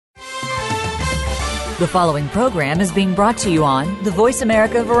The following program is being brought to you on the Voice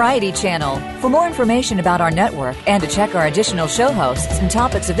America Variety Channel. For more information about our network and to check our additional show hosts and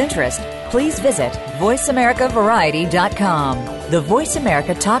topics of interest, please visit voiceamericavariety.com. The Voice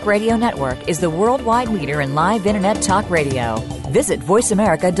America Talk Radio Network is the worldwide leader in live Internet talk radio. Visit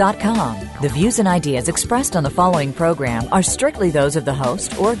voiceamerica.com. The views and ideas expressed on the following program are strictly those of the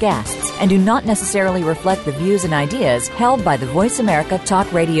host or guests and do not necessarily reflect the views and ideas held by the Voice America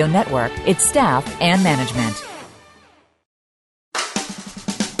Talk Radio Network, its staff, and management.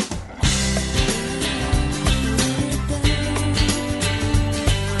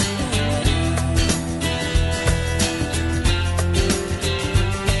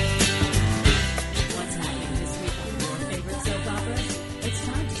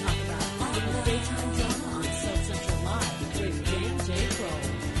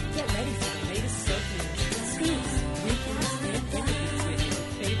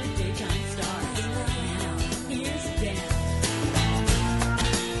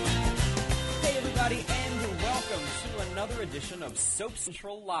 Soap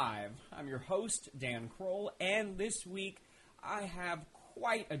Central Live. I'm your host, Dan Kroll, and this week I have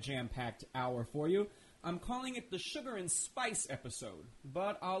quite a jam-packed hour for you. I'm calling it the Sugar and Spice episode,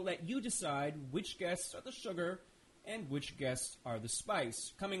 but I'll let you decide which guests are the sugar and which guests are the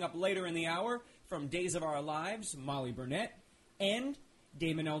spice. Coming up later in the hour, from Days of Our Lives, Molly Burnett, and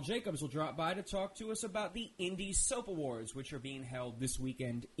Damon Jacobs will drop by to talk to us about the Indie Soap Awards, which are being held this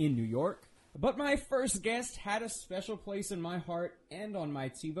weekend in New York. But my first guest had a special place in my heart and on my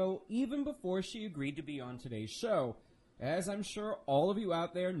TiVo even before she agreed to be on today's show. As I'm sure all of you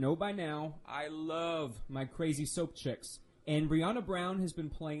out there know by now, I love my crazy soap chicks. And Brianna Brown has been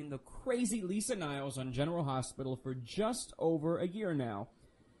playing the crazy Lisa Niles on General Hospital for just over a year now.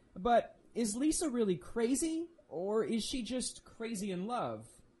 But is Lisa really crazy, or is she just crazy in love?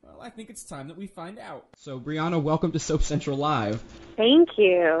 Well, I think it's time that we find out. So, Brianna, welcome to Soap Central Live. Thank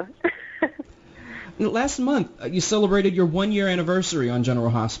you. Last month, you celebrated your one-year anniversary on General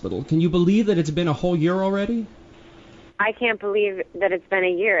Hospital. Can you believe that it's been a whole year already? I can't believe that it's been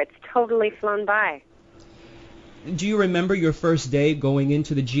a year. It's totally flown by. Do you remember your first day going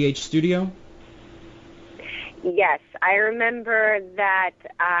into the GH studio? Yes, I remember that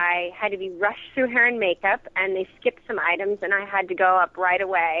I had to be rushed through hair and makeup, and they skipped some items, and I had to go up right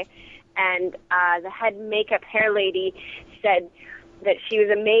away. And the head makeup hair lady said that she was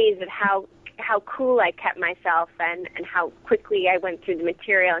amazed at how cool I kept myself and how quickly I went through the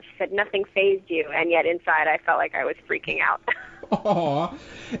material. And she said, nothing fazed you, and yet inside I felt like I was freaking out. Aw.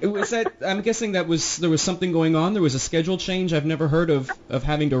 I'm guessing there was something going on? There was a schedule change? I've never heard of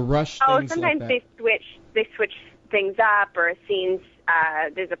having to rush things like that. Oh, sometimes they switch things up, or scenes,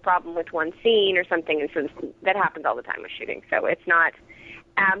 there's a problem with one scene or something, and so that happens all the time with shooting. So it's not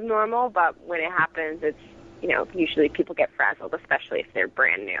abnormal, but when it happens, it's, usually people get frazzled, especially if they're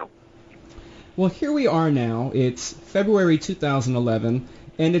brand new. Well, here we are now. It's February 2011,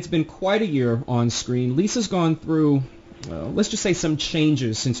 and it's been quite a year on screen. Lisa's gone through, let's just say, some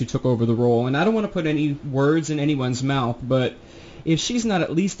changes since you took over the role, and I don't want to put any words in anyone's mouth, but if she's not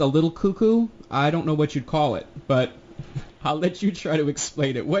at least a little cuckoo, I don't know what you'd call it, but I'll let you try to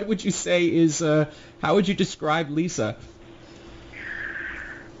explain it. What would you say is, how would you describe Lisa?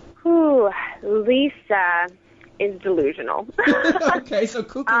 Lisa is delusional. Okay, so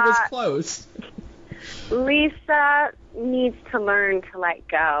cuckoo was close. Lisa needs to learn to let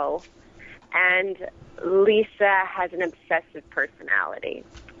go, and Lisa has an obsessive personality.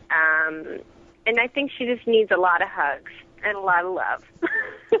 And I think she just needs a lot of hugs and a lot of love.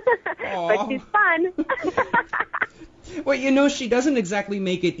 But she's fun. Well, she doesn't exactly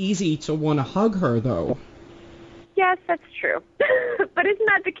make it easy to want to hug her, though. Yes, that's true. But isn't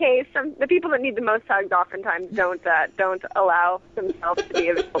that the case? The people that need the most hugs oftentimes don't allow themselves to be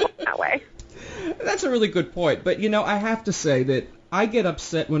available that way. That's a really good point. But, I have to say that I get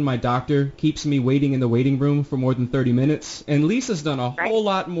upset when my doctor keeps me waiting in the waiting room for more than 30 minutes. And Lisa's done a whole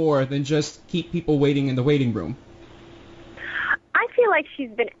lot more than just keep people waiting in the waiting room. I feel like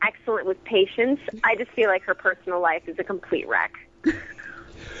she's been excellent with patients. I just feel like her personal life is a complete wreck.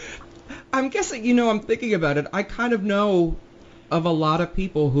 I'm guessing, I'm thinking about it. I kind of know of a lot of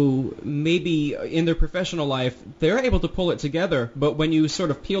people who maybe in their professional life, they're able to pull it together. But when you sort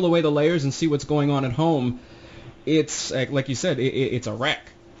of peel away the layers and see what's going on at home, it's, like you said, it's a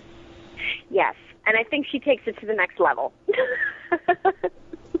wreck. Yes, and I think she takes it to the next level.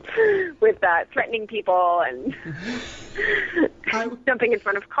 With threatening people and jumping in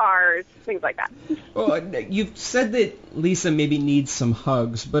front of cars, things like that. Well, you've said that Lisa maybe needs some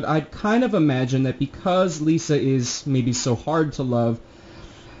hugs, but I'd kind of imagine that because Lisa is maybe so hard to love,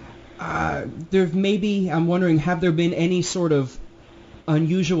 I'm wondering, have there been any sort of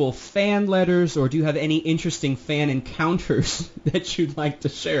unusual fan letters, or do you have any interesting fan encounters that you'd like to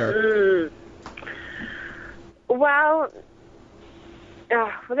share? Well,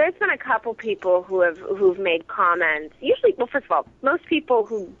 there's been a couple people who've made comments. Usually, well, first of all, most people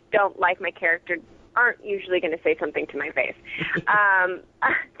who don't like my character aren't usually going to say something to my face.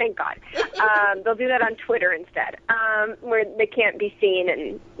 Thank God. They'll do that on Twitter instead, where they can't be seen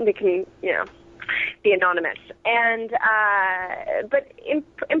and they can, be anonymous. And but in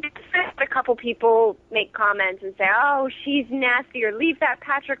a couple people make comments and say, "Oh, she's nasty," or "Leave that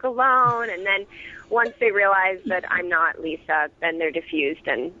Patrick alone." And then once they realize that I'm not Lisa, then they're diffused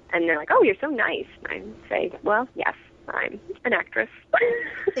and they're like, "Oh, you're so nice." And I say, "Well, yes, I'm an actress.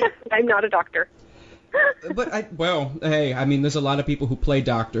 I'm not a doctor." Hey, I mean, there's a lot of people who play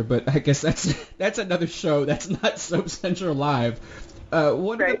doctor, but I guess that's another show. That's not Soap Central Live.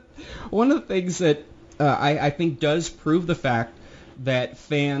 One of the things that I think does prove the fact that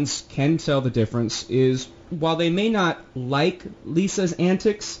fans can tell the difference is, while they may not like Lisa's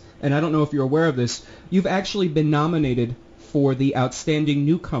antics, and I don't know if you're aware of this, you've actually been nominated for the Outstanding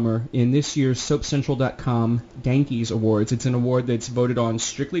Newcomer in this year's SoapCentral.com Dankies Awards. It's an award that's voted on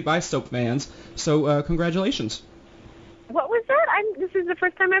strictly by soap fans, so congratulations. What was that? This is the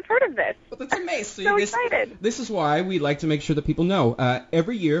first time I've heard of this. Well, that's amazing. So excited. This is why we like to make sure that people know.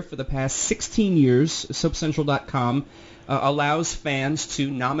 Every year for the past 16 years, SoapCentral.com allows fans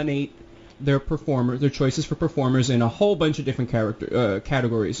to nominate their choices for performers in a whole bunch of different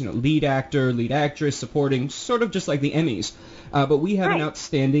categories. Lead actor, lead actress, supporting, sort of just like the Emmys. But we have an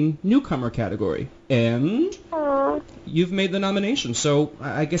outstanding newcomer category, and you've made the nomination. So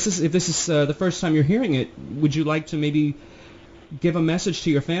I guess if this is the first time you're hearing it, would you like to maybe give a message to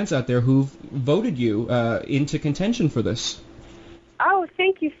your fans out there who've voted you into contention for this? Oh,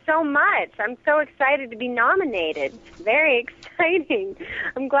 thank you so much. I'm so excited to be nominated. It's very exciting.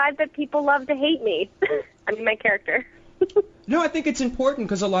 I'm glad that people love to hate me. I mean, my character. No, I think it's important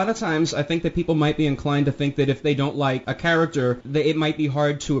because a lot of times I think that people might be inclined to think that if they don't like a character, it might be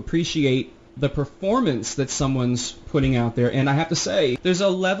hard to appreciate the performance that someone's putting out there. And I have to say, there's a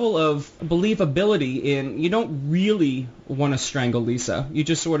level of believability in, you don't really want to strangle Lisa. You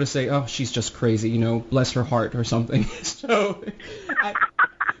just sort of say, "Oh, she's just crazy, bless her heart," or something. So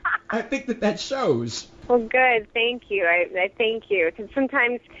I think that shows. Well, good. Thank you. I thank you. Because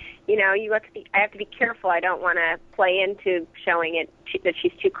sometimes, I have to be careful. I don't want to play into showing that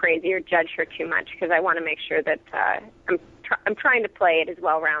she's too crazy or judge her too much, because I want to make sure that I'm trying to play it as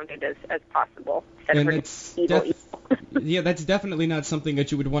well-rounded as possible. Yeah, that's definitely not something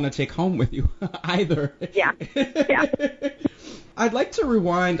that you would want to take home with you either. Yeah. I'd like to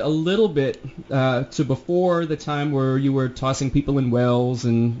rewind a little bit to before the time where you were tossing people in wells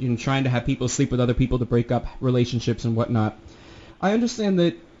and trying to have people sleep with other people to break up relationships and whatnot. I understand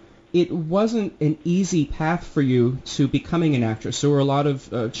that it wasn't an easy path for you to becoming an actress. There were a lot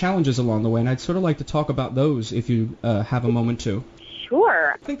of challenges along the way, and I'd sort of like to talk about those if you have a moment to.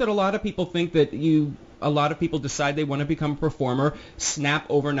 Sure. I think that a lot of people think that a lot of people decide they want to become a performer, snap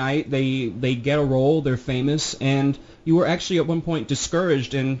overnight, they get a role, they're famous, and you were actually at one point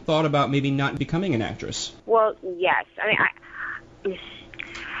discouraged and thought about maybe not becoming an actress. Well, yes. I mean,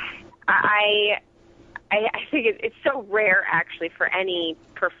 I think it's so rare, actually, for any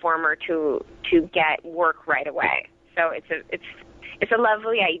performer to get work right away. So it's a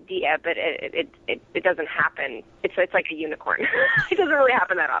lovely idea, but it doesn't happen. It's like a unicorn. It doesn't really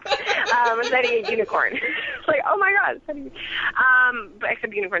happen that often. I'm setting a unicorn. It's like, oh my God. But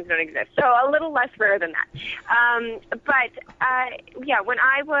except unicorns don't exist, so a little less rare than that. Yeah, when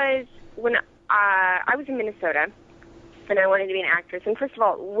I was in Minnesota, and I wanted to be an actress. And first of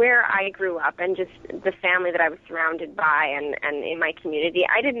all, where I grew up and just the family that I was surrounded by and in my community,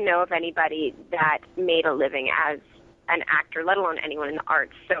 I didn't know of anybody that made a living as an actor, let alone anyone in the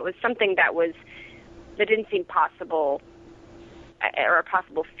arts. So it was something that didn't seem possible, or a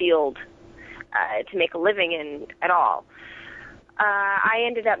possible field to make a living in at all. I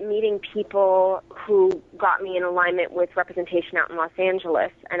ended up meeting people who got me in alignment with representation out in Los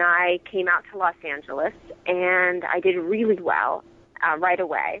Angeles, and I came out to Los Angeles, and I did really well right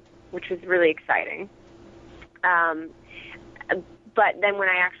away, which was really exciting. But then when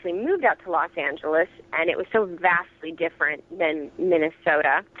I actually moved out to Los Angeles, and it was so vastly different than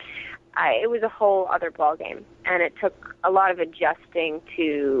Minnesota, it was a whole other ballgame, and it took a lot of adjusting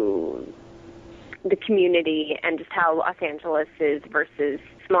to the community and just how Los Angeles is versus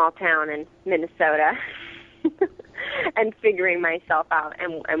small town in Minnesota, and figuring myself out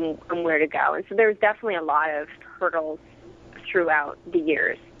and where to go. And so there was definitely a lot of hurdles throughout the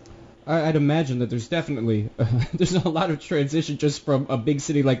years. I'd imagine that there's definitely there's a lot of transition just from a big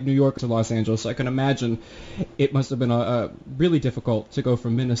city like New York to Los Angeles. So I can imagine it must have been really difficult to go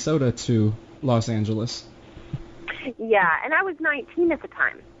from Minnesota to Los Angeles. Yeah, and I was 19 at the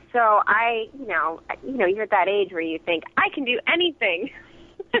time. So you're at that age where you think, I can do anything.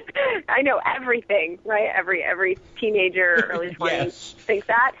 I know everything, right? Every teenager, early 20s Yes. thinks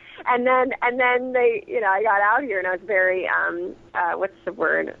that. And then they, I got out here and I was very, what's the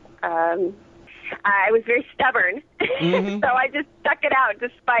word? I was very stubborn. Mm-hmm. So I just stuck it out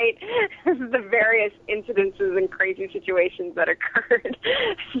despite the various incidences and crazy situations that occurred.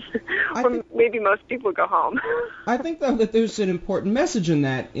 Maybe most people go home. I think, though, that there's an important message in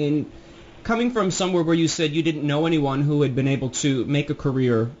that, in coming from somewhere where you said you didn't know anyone who had been able to make a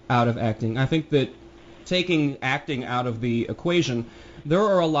career out of acting. I think that taking acting out of the equation, there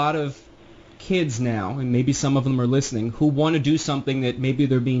are a lot of kids now, and maybe some of them are listening, who want to do something that maybe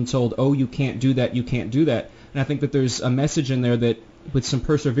they're being told, oh, you can't do that, you can't do that. And I think that there's a message in there that with some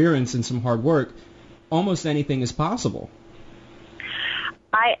perseverance and some hard work, almost anything is possible.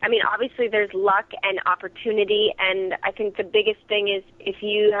 I mean, obviously there's luck and opportunity, and I think the biggest thing is if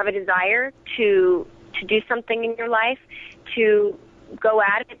you have a desire to do something in your life, to go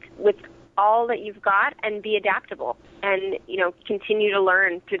at it with all that you've got and be adaptable and, continue to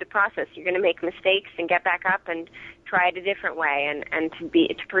learn through the process. You're going to make mistakes and get back up and try it a different way and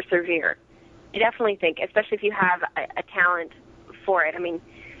to persevere. I definitely think, especially if you have a talent for it, I mean,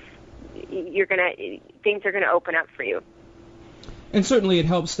 things are going to open up for you. And certainly it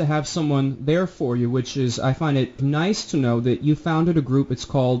helps to have someone there for you, which is, I find it nice to know that you founded a group. It's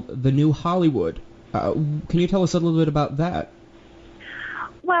called The New Hollywood. Can you tell us a little bit about that?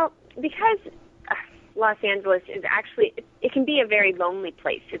 Well, because Los Angeles is actually, it can be a very lonely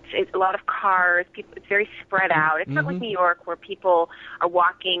place. It's a lot of cars. It's very spread out. It's not like New York where people are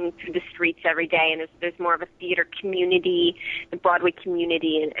walking through the streets every day, and there's more of a theater community, the Broadway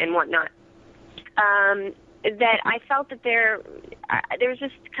community, and whatnot. That I felt that there was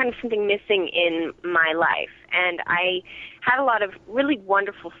just kind of something missing in my life. And I had a lot of really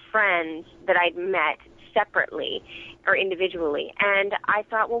wonderful friends that I'd met separately or individually. And I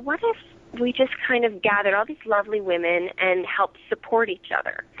thought, well, what if we just kind of gathered all these lovely women and helped support each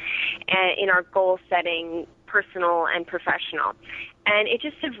other in our goal setting, personal and professional. And it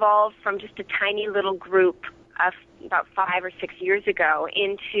just evolved from just a tiny little group of about 5 or 6 years ago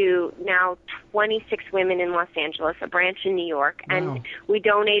into now 26 women in Los Angeles, a branch in New York, wow. And we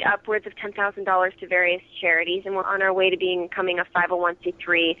donate upwards of $10,000 to various charities, and we're on our way to becoming a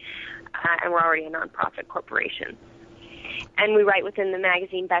 501c3, and we're already a nonprofit corporation. And we write within the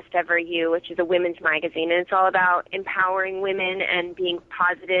magazine Best Ever You, which is a women's magazine, and it's all about empowering women and being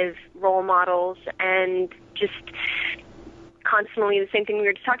positive role models and just constantly the same thing we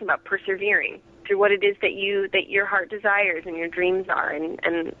were just talking about, persevering through what it is that your heart desires and your dreams are,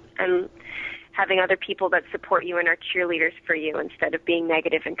 and having other people that support you and are cheerleaders for you instead of being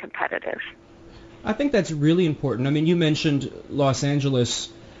negative and competitive. I think that's really important. I mean, you mentioned Los Angeles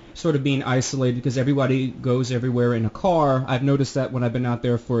sort of being isolated because everybody goes everywhere in a car. I've noticed that when I've been out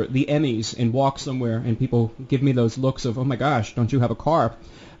there for the Emmys and walk somewhere, and people give me those looks of, oh my gosh, don't you have a car?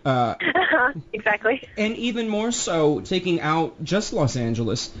 Exactly. And even more so, taking out just Los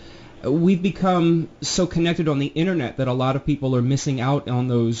Angeles, we've become so connected on the internet that a lot of people are missing out on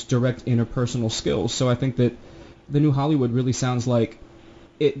those direct interpersonal skills. So I think that the New Hollywood really sounds like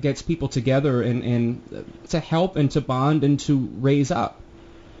it gets people together and to help and to bond and to raise up.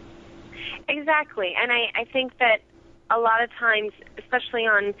 Exactly. And I think that a lot of times, especially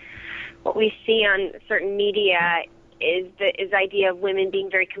on what we see on certain media, is the idea of women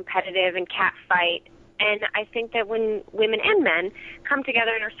being very competitive and catfight. And I think that when women and men come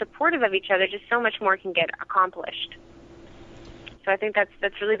together and are supportive of each other, just so much more can get accomplished. So I think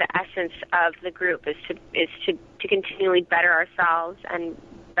that's really the essence of the group is to continually better ourselves and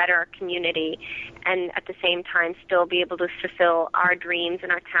better our community, and at the same time still be able to fulfill our dreams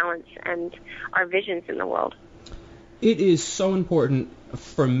and our talents and our visions in the world. It is so important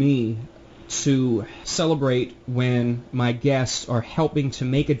for me to celebrate when my guests are helping to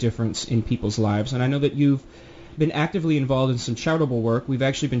make a difference in people's lives. And I know that you've been actively involved in some charitable work. We've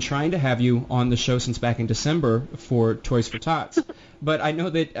actually been trying to have you on the show since back in December for Toys for Tots. But I know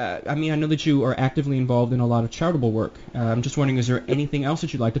that I know that you are actively involved in a lot of charitable work. I'm just wondering, is there anything else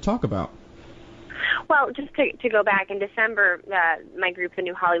that you'd like to talk about? Well, just to go back, in December, my group, The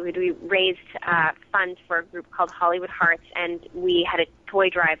New Hollywood, we raised funds for a group called Hollywood Hearts, and we had a toy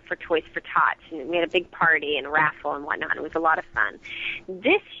drive for Toys for Tots, and we had a big party and a raffle and whatnot. It was a lot of fun.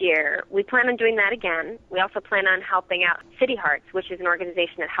 This year, we plan on doing that again. We also plan on helping out City Hearts, which is an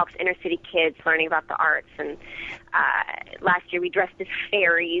organization that helps inner-city kids learning about the arts. And last year, we dressed as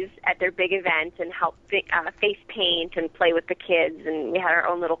fairies at their big event and helped face paint and play with the kids. And we had our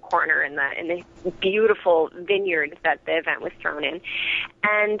own little corner in the beautiful vineyard that the event was thrown in.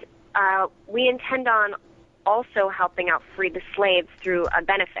 And we intend on also helping out Free the Slaves through a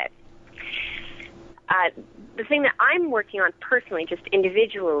benefit. The thing that I'm working on personally, just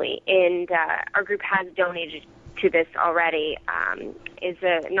individually, and our group has donated to this already, is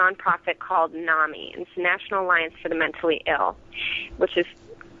a nonprofit called NAMI. It's the National Alliance for the Mentally Ill, which is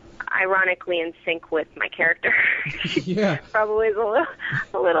ironically in sync with my character. Yeah. Probably is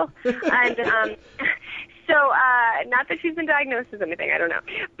a little. And so, not that she's been diagnosed with anything, I don't know.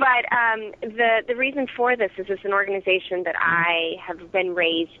 But the reason for this is it's an organization that I have been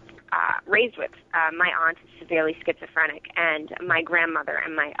raised with. My aunt is severely schizophrenic, and my grandmother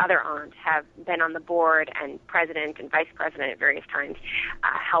and my other aunt have been on the board and president and vice president at various times,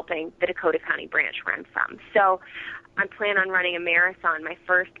 helping the Dakota County branch where I'm from. So I plan on running a marathon, my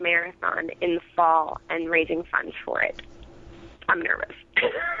first marathon, in the fall, and raising funds for it. I'm nervous.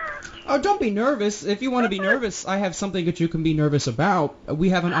 Oh, don't be nervous. If you want to be nervous, I have something that you can be nervous about. We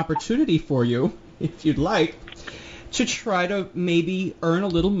have an opportunity for you, if you'd like, to try to maybe earn a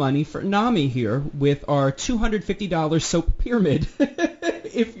little money for NAMI here with our $250 soap pyramid.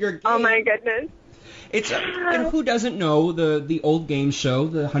 If you're game. Oh, my goodness. It's and who doesn't know the old game show,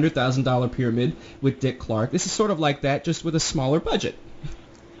 the $100,000 pyramid with Dick Clark? This is sort of like that, just with a smaller budget.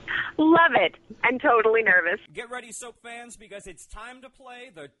 Love it. I'm totally nervous. Get ready, soap fans, because it's time to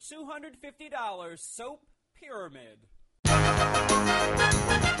play the $250 soap pyramid.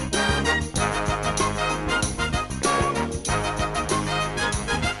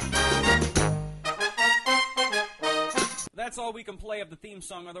 That's all we can play of the theme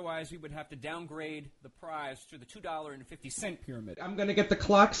song, otherwise we would have to downgrade the prize to the $2.50 pyramid. I'm going to get the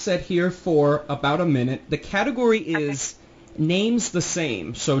clock set here for about a minute. The category is names the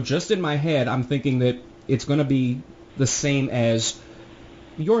same, so just in my head I'm thinking that it's going to be the same as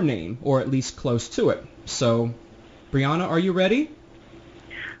your name, or at least close to it. So, Brianna, are you ready?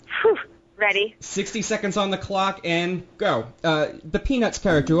 Whew, ready. 60 seconds on the clock and go. The Peanuts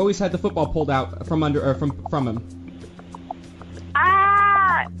character always had the football pulled out from him.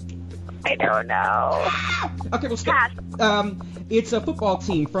 I don't know. Okay, we'll start. It's a football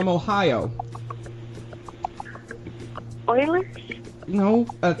team from Ohio. Oilers? No.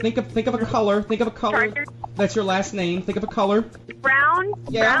 Think of a color. Think of a color. Chargers? That's your last name. Think of a color. Brown?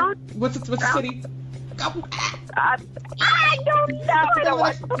 Yeah. Brown? What's the city? I don't know. I don't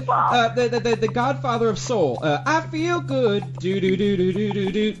watch football. The Godfather of Soul. I feel good. Do do do do do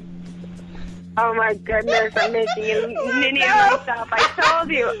do do. Oh my goodness, I'm making a mini of myself. I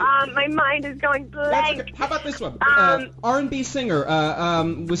told you. My mind is going blank. Okay. How about this one? R&B singer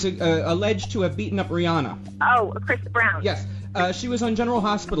was alleged to have beaten up Rihanna. Oh, Chris Brown. Yes. She was on General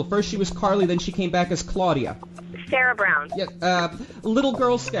Hospital. First she was Carly, then she came back as Claudia. Sarah Brown. Yes. Little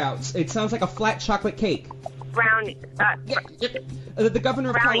Girl Scouts. It sounds like a flat chocolate cake. Brown. The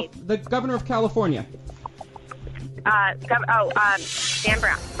governor of California. Dan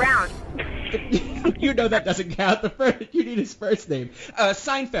Brown. Brown. You know that doesn't count. You need his first name.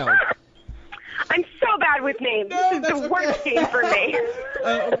 Seinfeld. I'm so bad with names. No, this is the worst game for me.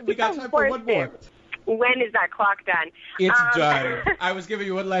 We got time for one more. When is that clock done? It's done. I was giving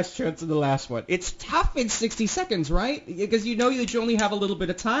you one last chance in the last one. It's tough in 60 seconds, right? Because you know that you only have a little bit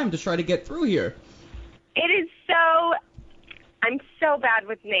of time to try to get through here. It is so... I'm so bad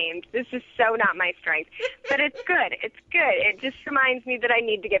with names. This is so not my strength. But it's good. It's good. It just reminds me that I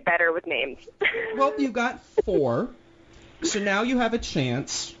need to get better with names. Well, you've got 4. So now you have a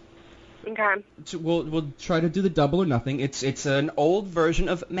chance. Okay. We'll try to do the double or nothing. It's an old version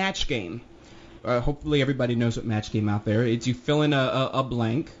of Match Game. Hopefully everybody knows what Match Game out there. It's you fill in a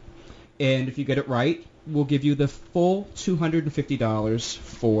blank, and if you get it right, we'll give you the full $250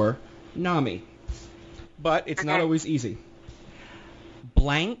 for NAMI. But it's not always easy.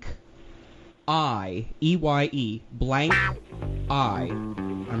 Blank I, E-Y-E, blank I.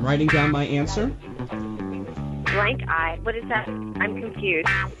 I'm writing down my answer. Blank eye? What is that? I'm confused.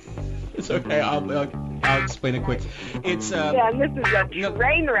 It's okay. I'll explain it quick. It's yeah, this is a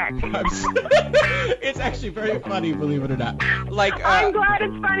train wreck. It's actually very funny, believe it or not. Like I'm glad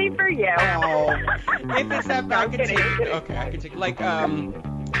it's funny for you. Oh, if it's that bad, I'm kidding. Okay, I can take like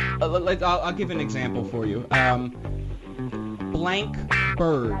I'll give an example for you. blank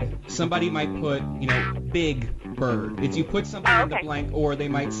bird. Somebody might put, big bird. If you put something in the blank, or they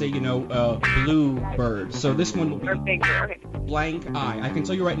might say, blue bird. So this one will be big bird. Okay. Blank eye. I can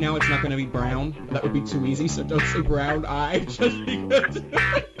tell you right now it's not going to be brown. That would be too easy, so don't say brown eye, just because.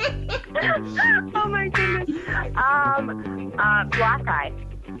 Oh my goodness. Black eye.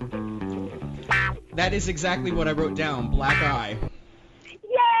 That is exactly what I wrote down, black eye.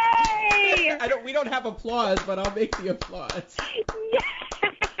 Yay! We don't have applause, but I'll make the applause. Yay!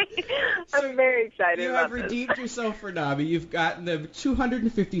 I'm very excited about this. You have redeemed yourself for Nabi. You've gotten the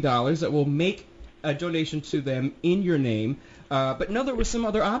 $250 that will make a donation to them in your name. But no, there were some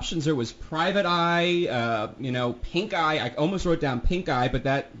other options. There was private eye, pink eye. I almost wrote down pink eye, but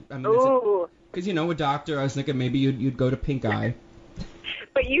that, because, a doctor, I was thinking maybe you'd go to pink eye.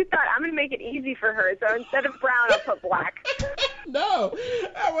 But you thought, I'm going to make it easy for her, so instead of brown, I'll put black. No,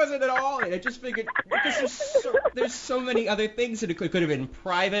 that wasn't at all it. I just figured, because there's so many other things that it could have been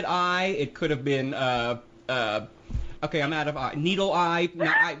private eye, it could have been, okay, I'm out of eye, needle eye,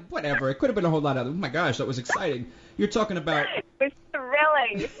 whatever. It could have been a whole lot of, oh my gosh, that was exciting. You're talking about... It was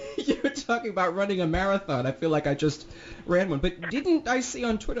thrilling. You were talking about running a marathon. I feel like I just ran one. But didn't I see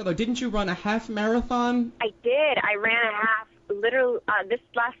on Twitter, though, didn't you run a half marathon? I did. I ran a half. Literally, this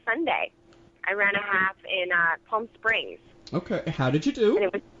last Sunday, I ran a half in Palm Springs. Okay, how did you do?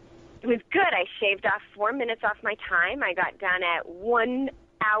 And it was good. I shaved off 4 minutes off my time. I got done at 1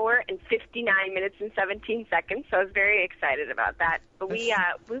 hour and 59 minutes and 17 seconds. So I was very excited about that. But we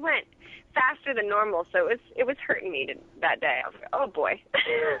went faster than normal, so it was hurting me that day. I was like, oh boy.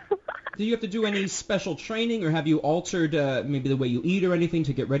 Do you have to do any special training, or have you altered maybe the way you eat or anything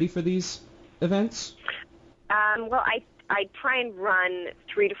to get ready for these events? Well, I try and run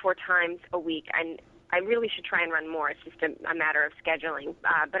 3 to 4 times a week, and I really should try and run more. It's just a matter of scheduling.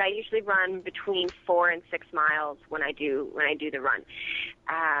 But I usually run between 4 and 6 miles when I do the run.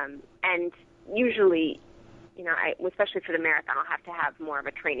 And usually, especially for the marathon, I'll have to have more of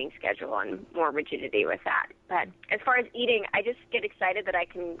a training schedule and more rigidity with that. But as far as eating, I just get excited that I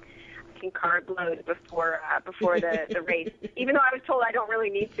can carb load before the race. Even though I was told I don't really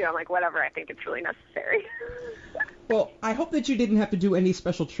need to, I'm like, whatever, I think it's really necessary. Well, I hope that you didn't have to do any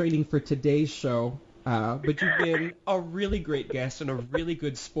special training for today's show, but you've been a really great guest and a really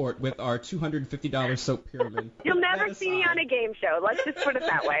good sport with our $250 soap pyramid. You'll never see me on a game show. Let's just put it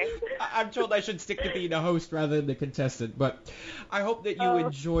that way. I'm told I should stick to being a host rather than the contestant, but I hope that you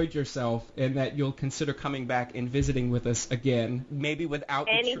enjoyed yourself and that you'll consider coming back and visiting with us again, maybe without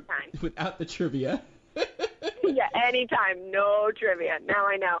the trivia. Yeah, anytime. No trivia. Now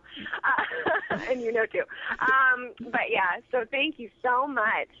I know. And you know, too. But, yeah, so thank you so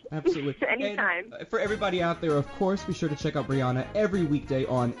much. Absolutely. Anytime. And for everybody out there, of course, be sure to check out Brianna every weekday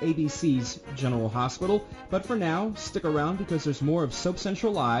on ABC's General Hospital. But for now, stick around because there's more of Soap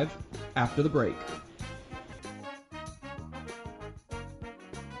Central Live after the break.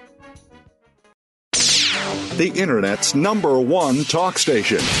 The Internet's #1 talk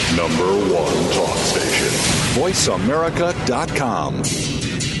station. #1 talk station. VoiceAmerica.com.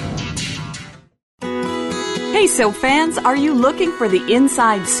 Hey, soap fans, are you looking for the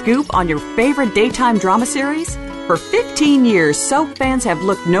inside scoop on your favorite daytime drama series? For 15 years, soap fans have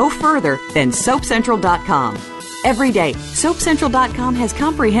looked no further than SoapCentral.com. Every day, SoapCentral.com has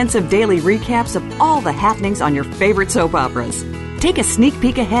comprehensive daily recaps of all the happenings on your favorite soap operas. Take a sneak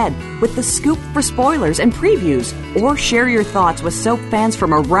peek ahead with the scoop for spoilers and previews, or share your thoughts with soap fans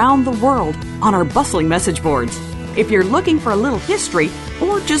from around the world on our bustling message boards. If you're looking for a little history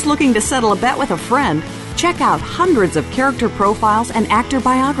or just looking to settle a bet with a friend, check out hundreds of character profiles and actor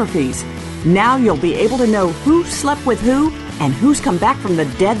biographies. Now you'll be able to know who slept with who and who's come back from the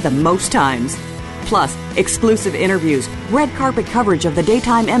dead the most times. Plus, exclusive interviews, red carpet coverage of the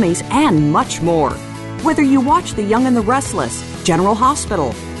daytime Emmys, and much more. Whether you watch The Young and the Restless, General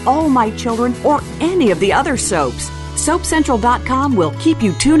Hospital, All My Children, or any of the other soaps, SoapCentral.com will keep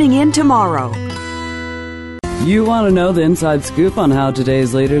you tuning in tomorrow. You want to know the inside scoop on how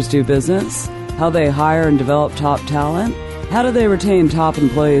today's leaders do business? How they hire and develop top talent? How do they retain top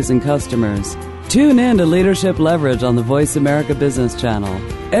employees and customers? Tune in to Leadership Leverage on the Voice America Business Channel.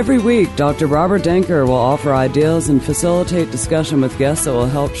 Every week, Dr. Robert Danker will offer ideas and facilitate discussion with guests that will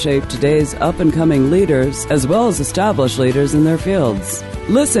help shape today's up-and-coming leaders as well as established leaders in their fields.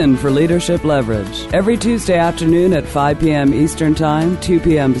 Listen for Leadership Leverage every Tuesday afternoon at 5 p.m. Eastern Time, 2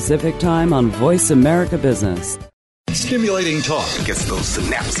 p.m. Pacific Time on Voice America Business. Stimulating talk gets those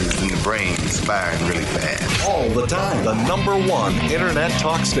synapses in the brain firing really fast. All the time. The #1 Internet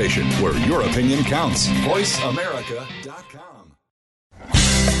talk station where your opinion counts. VoiceAmerica.com.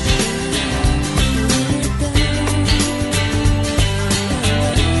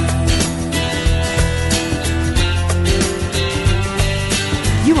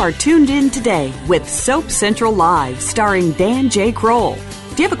 are tuned in today with Soap Central Live, starring Dan J. Kroll.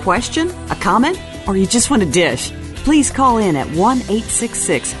 Do you have a question, a comment, or you just want a dish? Please call in at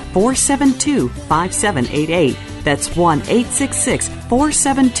 1-866-472-5788. That's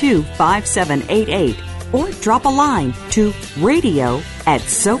 1-866-472-5788. Or drop a line to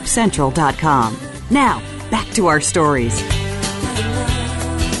radio@soapcentral.com. Now, back to our stories.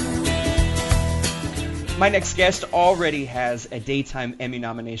 My next guest already has a Daytime Emmy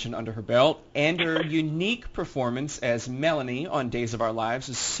nomination under her belt, and her unique performance as Melanie on Days of Our Lives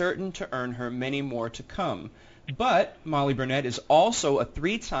is certain to earn her many more to come. But Molly Burnett is also a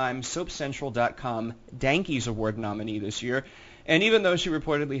 3-time SoapCentral.com Dankies Award nominee this year, and even though she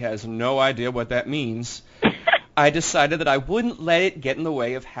reportedly has no idea what that means, I decided that I wouldn't let it get in the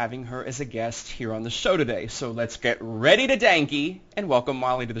way of having her as a guest here on the show today. So let's get ready to Danky and welcome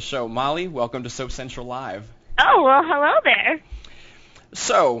Molly to the show. Molly, welcome to Soap Central Live. Oh, well, hello there.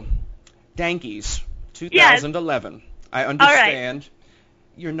 So, Dankies, 2011. Yes. I understand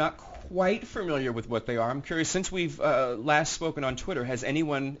you're not quite familiar with what they are. I'm curious, since we've last spoken on Twitter, has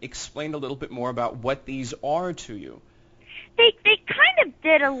anyone explained a little bit more about what these are to you? They kind of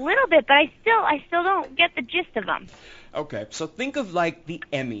did a little bit, but I still don't get the gist of them. Okay, so think of like the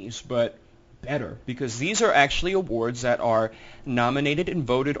Emmys, but better, because these are actually awards that are nominated and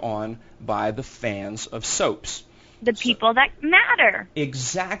voted on by the fans of soaps. The people that matter.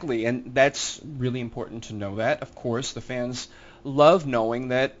 Exactly, and that's really important to know that. Of course, the fans love knowing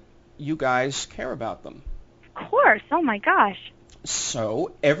that you guys care about them. Of course, oh my gosh.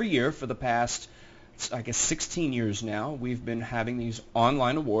 So every year for the past, I guess, 16 years now, we've been having these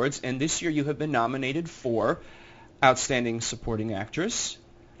online awards, and this year you have been nominated for Outstanding Supporting Actress,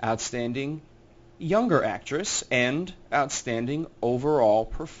 Outstanding Younger Actress, and Outstanding Overall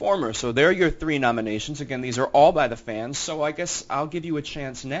Performer. So there are your 3 nominations. Again, these are all by the fans, so I guess I'll give you a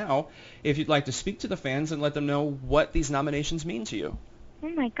chance now if you'd like to speak to the fans and let them know what these nominations mean to you. Oh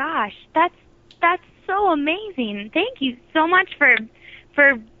my gosh, that's so amazing. Thank you so much for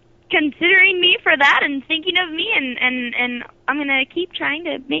considering me for that and thinking of me, and I'm going to keep trying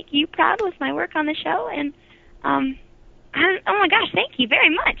to make you proud with my work on the show, and oh my gosh, thank you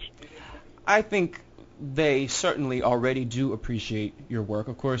very much. I think they certainly already do appreciate your work.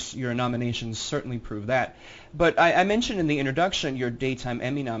 Of course, your nominations certainly prove that. But I mentioned in the introduction your Daytime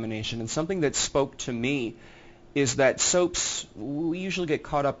Emmy nomination, and something that spoke to me is that soaps, we usually get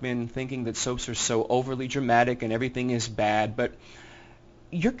caught up in thinking that soaps are so overly dramatic and everything is bad, but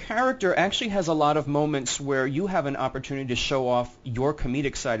your character actually has a lot of moments where you have an opportunity to show off your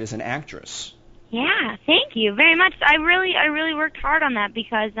comedic side as an actress. Yeah, thank you very much. I really worked hard on that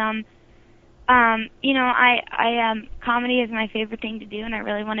because, comedy is my favorite thing to do, and I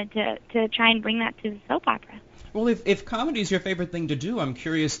really wanted to try and bring that to the soap opera. Well, if comedy is your favorite thing to do, I'm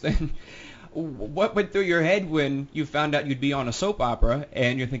curious then, what went through your head when you found out you'd be on a soap opera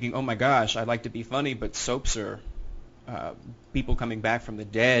and you're thinking, oh my gosh, I'd like to be funny, but soaps are people coming back from the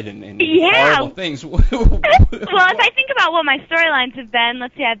dead and horrible things. Well, if I think about what my storylines have been,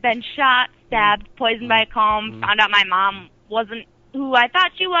 let's say I've been shot, stabbed, poisoned by a comb, found out my mom wasn't who I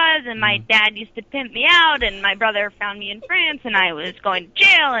thought she was, and my dad used to pimp me out, and my brother found me in France, and I was going to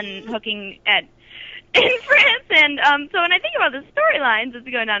jail and hooking in France, and so when I think about the storylines that's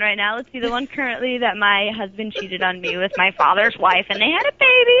going on right now, let's see, the one currently that my husband cheated on me with my father's wife, and they had a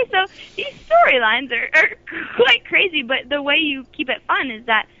baby, so these storylines are quite crazy, but the way you keep it fun is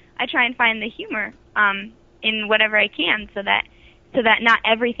that I try and find the humor in whatever I can, so that not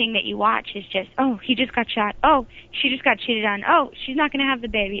everything that you watch is just, oh, he just got shot, oh, she just got cheated on, oh, she's not going to have the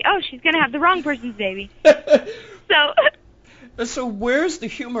baby, oh, she's going to have the wrong person's baby. So where's the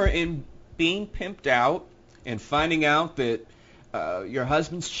humor in being pimped out and finding out that your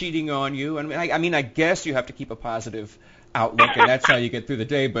husband's cheating on you? And I mean, I guess you have to keep a positive outlook, and that's how you get through the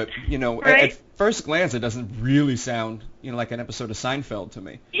day. But right? At first glance, it doesn't really sound like an episode of Seinfeld to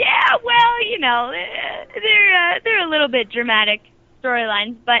me. Yeah, well, they're a little bit dramatic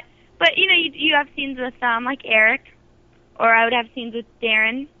storylines, but you have scenes with like Eric, or I would have scenes with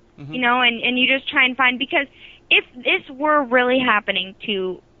Darren, and you just try and find, because if this were really happening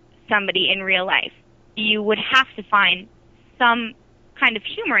to somebody in real life, you would have to find some kind of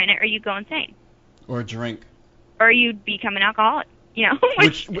humor in it, or you'd go insane. Or a drink. Or you'd become an alcoholic,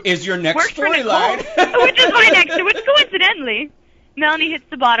 which is your next storyline. Which is my next, which coincidentally, Melanie hits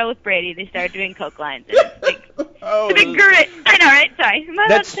the bottle with Brady. They start doing coke lines. It's a big grit. I know, right? Sorry. Am I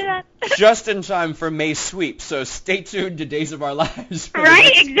allowed to say that? Just in time for May sweep, so stay tuned to Days of Our Lives.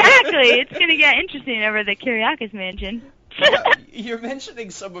 Right? Exactly. It's going to get interesting over the Kyriakis mansion. You're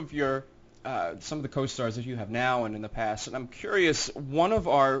mentioning some of your some of the co-stars that you have now and in the past. And I'm curious, one of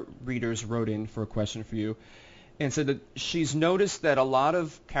our readers wrote in for a question for you and said that she's noticed that a lot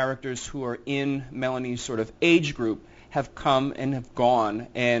of characters who are in Melanie's sort of age group have come and have gone,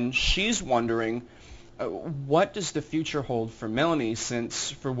 and she's wondering what does the future hold for Melanie, since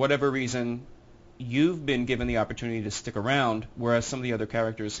for whatever reason you've been given the opportunity to stick around, whereas some of the other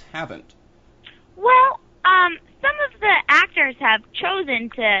characters haven't. Well, some of the actors have chosen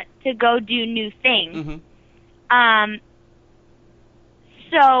to go do new things. Mm-hmm.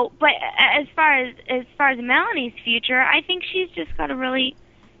 So, but as far as Melanie's future, I think she's just got to really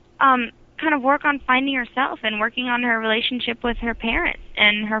kind of work on finding herself and working on her relationship with her parents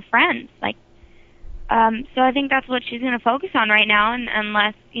and her friends. Like, so I think that's what she's going to focus on right now, and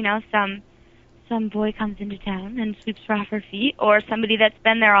unless some boy comes into town and sweeps her off her feet, or somebody that's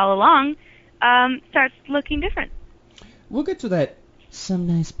been there all along starts looking different. We'll get to that. Some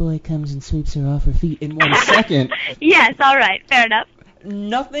nice boy comes and sweeps her off her feet in 1 second. Yes, all right, fair enough.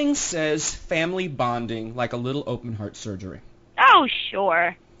 Nothing says family bonding like a little open heart surgery. Oh,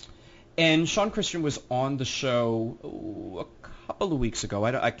 sure. And Sean Christian was on the show a couple of weeks ago.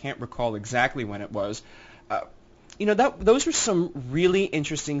 I can't recall exactly when it was. Those were some really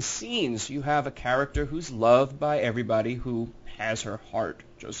interesting scenes. You have a character who's loved by everybody, who has her heart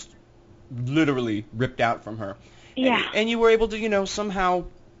just literally ripped out from her. Yeah. And you were able to, somehow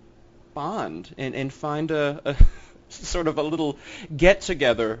bond and find a sort of a little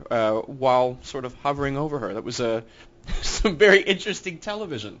get-together while sort of hovering over her. That was some very interesting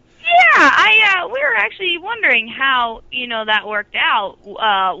television. Yeah, we were actually wondering how, that worked out,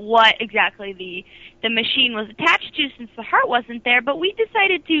 what exactly the machine was attached to, since the heart wasn't there, but we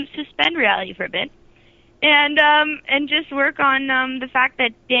decided to suspend reality for a bit and just work on the fact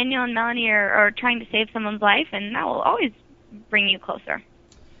that Daniel and Melanie are trying to save someone's life, and that will always bring you closer.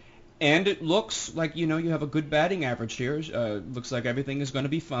 And it looks like, you have a good batting average here. Looks like everything is going to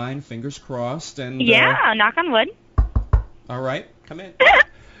be fine, fingers crossed. And yeah, knock on wood. All right, come in.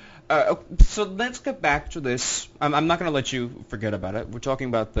 So let's get back to this. I'm not going to let you forget about it. We're talking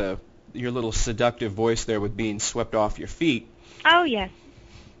about your little seductive voice there with being swept off your feet. Oh, yes.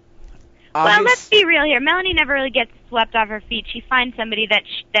 Well, let's be real here. Melanie never really gets swept off her feet. She finds somebody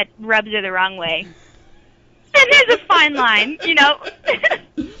that rubs her the wrong way. And there's a fine line,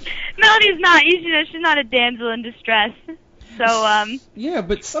 Melody's not, she's not a damsel in distress. So, yeah,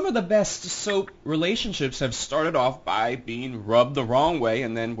 but some of the best soap relationships have started off by being rubbed the wrong way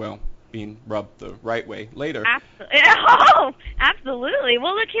and then, being rubbed the right way later. Absolutely.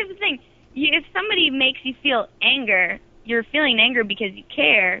 Well, look, here's the thing. If somebody makes you feel anger, you're feeling anger because you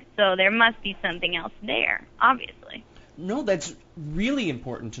care, so there must be something else there, obviously. No, that's really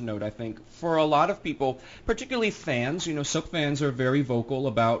important to note, I think. For a lot of people, particularly fans, soap fans are very vocal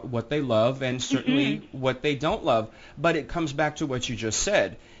about what they love and certainly what they don't love. But it comes back to what you just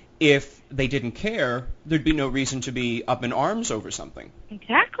said. If they didn't care, there'd be no reason to be up in arms over something.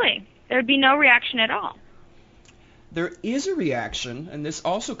 Exactly. There'd be no reaction at all. There is a reaction, and this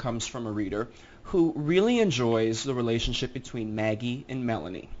also comes from a reader, who really enjoys the relationship between Maggie and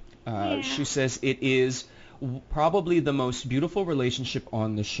Melanie. She says it is probably the most beautiful relationship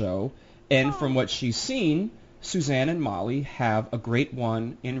on the show, and from what she's seen, Suzanne and Molly have a great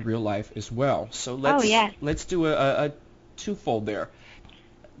one in real life as well. So let's do a twofold there.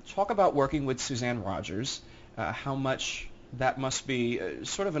 Talk about working with Suzanne Rogers, how much that must be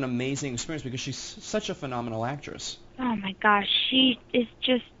sort of an amazing experience, because she's such a phenomenal actress. Oh my gosh, she is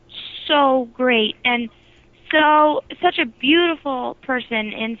just so great, and such a beautiful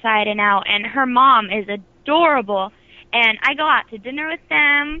person inside and out, and her mom is adorable, and I go out to dinner with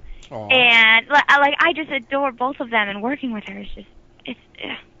them. Aww. And I just adore both of them, and working with her is just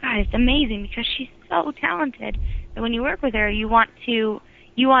it's amazing, because she's so talented that when you work with her, you want to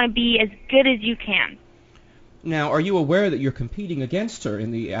be as good as you can. Now, are you aware that you're competing against her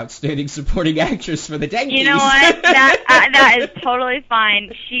in the Outstanding Supporting Actress for the Dankies? You know what? That is totally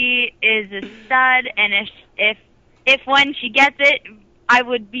fine. She is a stud, and if when she gets it, I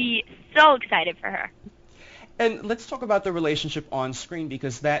would be so excited for her. And let's talk about the relationship on screen,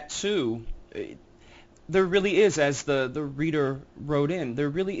 because that, too, there really is, as the reader wrote in, there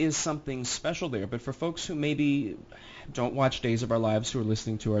really is something special there. But for folks who maybe don't watch Days of Our Lives who are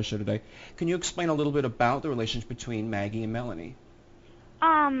listening to our show today, can you explain a little bit about the relationship between Maggie and Melanie?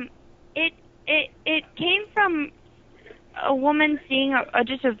 It came from a woman seeing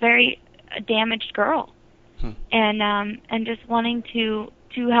just a very damaged girl, and just wanting to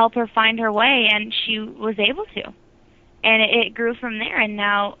help her find her way, and she was able to, and it grew from there. And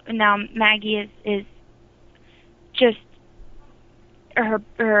now Maggie is just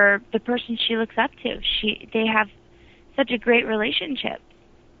the person she looks up to. They have such a great relationship.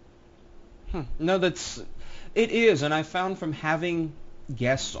 No, it is, and I found from having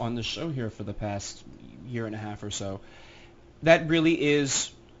guests on the show here for the past year and a half or so, that really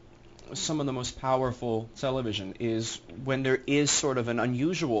is some of the most powerful television, is when there is sort of an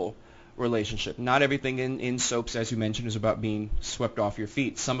unusual relationship. Not everything in soaps, as you mentioned, is about being swept off your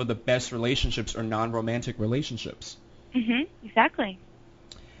feet. Some of the best relationships are non-romantic relationships. Exactly.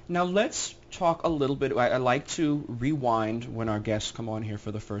 Now let's talk a little bit. I like to rewind when our guests come on here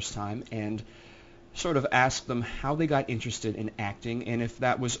for the first time and sort of ask them how they got interested in acting and if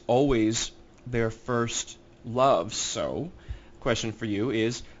that was always their first love. So, question for you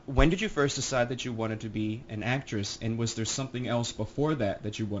is, when did you first decide that you wanted to be an actress, and was there something else before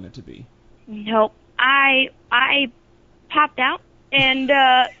that you wanted to be? Nope. I popped out and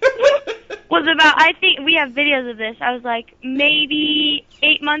was about, I think we have videos of this. I was like maybe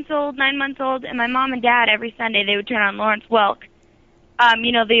 8 months old, 9 months old, and my mom and dad every Sunday they would turn on Lawrence Welk.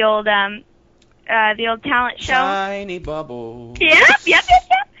 You know, the old talent show. Tiny bubble. Yep. Yeah.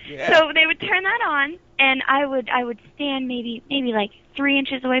 So they would turn that on, and I would stand maybe like 3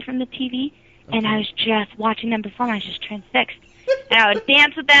 inches away from the TV, and I was just watching them perform. I was just transfixed. And I would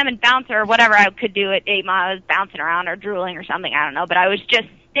dance with them and bounce or whatever I could do at 8 months. I was bouncing around or drooling or something, I don't know, but I was just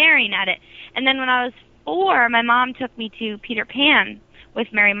staring at it. And then when I was 4, my mom took me to Peter Pan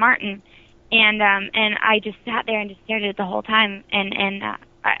with Mary Martin, and I just sat there and just stared at it the whole time, and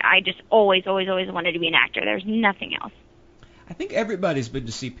I just always wanted to be an actor. There's nothing else. I think everybody's been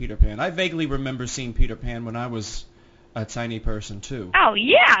to see Peter Pan. I vaguely remember seeing Peter Pan when I was a tiny person, too. Oh,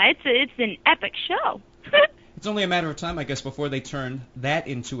 yeah, it's an epic show. It's only a matter of time, I guess, before they turn that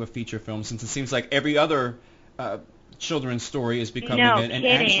into a feature film, since it seems like every other children's story is becoming an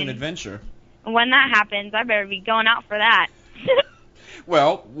action adventure. When that happens, I better be going out for that.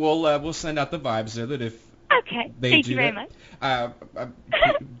 Well, we'll send out the vibes there that if they thank do you very that. much.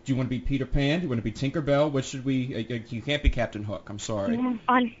 Do you want to be Peter Pan? Do you want to be Tinkerbell? What should we? You can't be Captain Hook. I'm sorry. Well,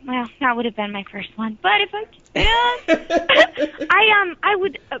 that would have been my first one. But if I can, I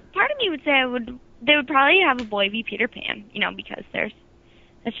would. Part of me would say they would probably have a boy be Peter Pan, you know, because that's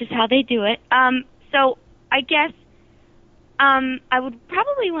just how they do it. So I guess I would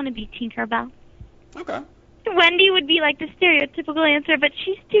probably want to be Tinkerbell. Okay. Wendy would be like the stereotypical answer, but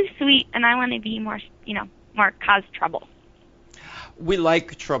she's too sweet, and I want to be more, more cause trouble. We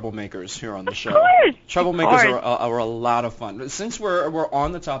like troublemakers here on the show. Of course. Troublemakers are a lot of fun. Since we're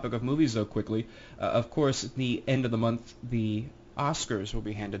on the topic of movies, though, quickly, of course, at the end of the month, the Oscars will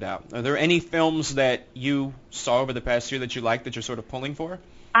be handed out. Are there any films that you saw over the past year that you like that you're sort of pulling for?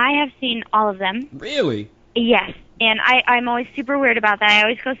 I have seen all of them. Really? Yes, and I'm always super weird about that. I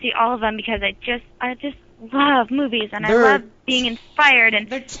always go see all of them because I just love movies, and I love being inspired. And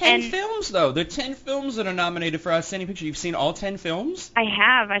they're 10 films, though. They're 10 films that are nominated for Outstanding Picture. You've seen all 10 films? I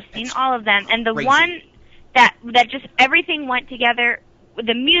have. I've seen all of them. And the crazy. one that just everything went together,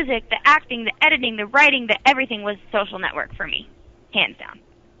 the music, the acting, the editing, the writing, everything was Social Network for me, hands down.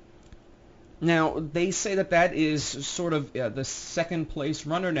 Now, they say that is sort of the second place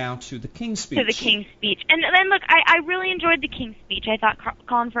runner now to the King's Speech. To the King's Speech. And then, look, I really enjoyed the King's Speech. I thought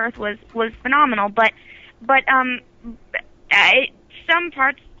Colin Firth was phenomenal, but some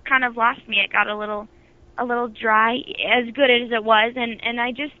parts kind of lost me. It got a little dry, as good as it was, and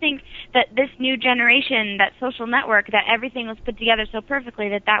I just think that this new generation, that Social Network, that everything was put together so perfectly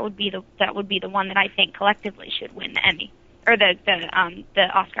that would be the one that I think collectively should win the Emmy or the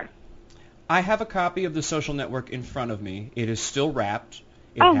Oscar. I have a copy of the Social Network in front of me. It is still wrapped.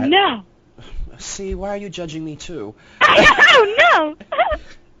 No. See, why are you judging me too? Oh no.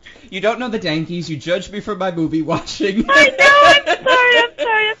 You don't know the Dankies. You judge me for my movie watching. I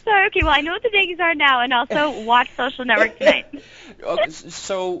know. I'm sorry. Okay, well, I know what the Dankies are now, and also watch Social Network tonight. Okay,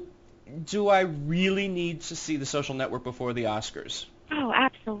 so, do I really need to see the Social Network before the Oscars? Oh,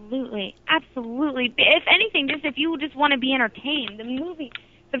 absolutely. Absolutely. If anything, just if you just want to be entertained,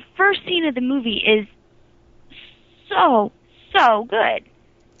 the first scene of the movie is so good.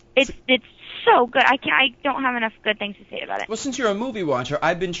 It's so good. I don't have enough good things to say about it. Well, since you're a movie watcher,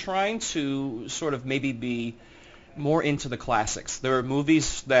 I've been trying to sort of maybe be more into the classics. There are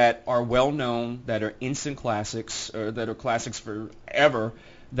movies that are well known, that are instant classics, or that are classics forever,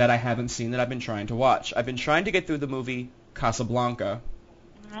 that I haven't seen that I've been trying to watch. I've been trying to get through the movie Casablanca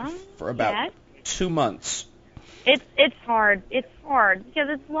for about 2 months. It's hard. It's hard because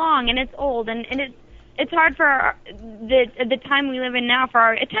it's long and it's old and it's hard for the time we live in now for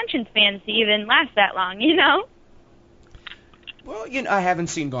our attention spans to even last that long, you know? Well, I haven't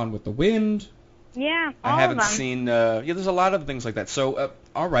seen Gone with the Wind. Yeah, I haven't seen. There's a lot of things like that. So,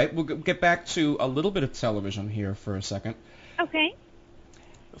 all right, we'll get back to a little bit of television here for a second. Okay.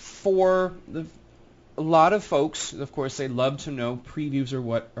 For a lot of folks, of course, they love to know previews or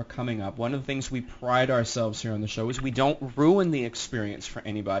what are coming up. One of the things we pride ourselves here on the show is we don't ruin the experience for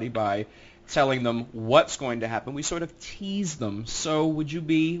anybody by telling them what's going to happen. We sort of tease them. So would you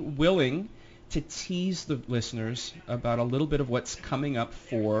be willing to tease the listeners about a little bit of what's coming up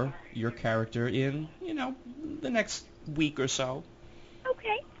for your character in, the next week or so?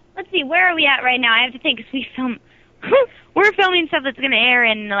 Okay. Let's see, where are we at right now? I have to think, because we're filming stuff that's going to air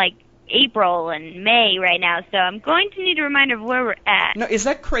in, April and May right now, so I'm going to need a reminder of where we're at. Now, is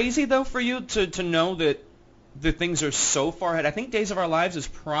that crazy, though, for you to know that the things are so far ahead? I think Days of Our Lives is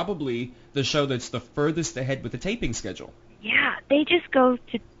probably the show that's the furthest ahead with the taping schedule. Yeah, they just go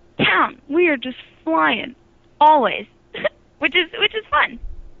to town. We are just flying, always, which is fun.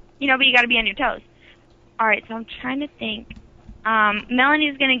 But you got to be on your toes. All right, so I'm trying to think.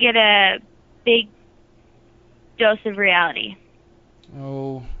 Melanie's going to get a big dose of reality.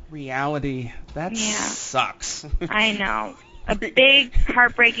 Oh, reality. That sucks. I know. A big,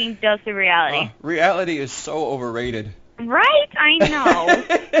 heartbreaking dose of reality. Reality is so overrated. Right? I know.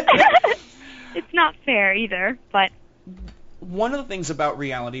 It's not fair either, but... One of the things about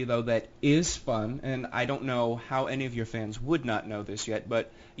reality, though, that is fun, and I don't know how any of your fans would not know this yet,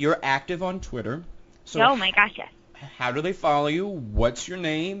 but you're active on Twitter. So oh, my gosh, yes. How do they follow you? What's your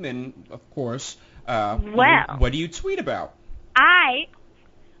name? And, of course, what do you tweet about?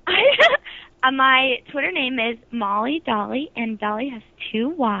 My Twitter name is Molly Dolly, and Dolly has 2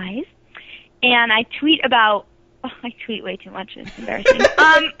 Y's. And I tweet about... Oh, I tweet way too much. It's embarrassing.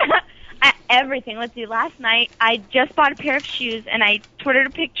 Everything. Let's see. Last night, I just bought a pair of shoes, and I Twittered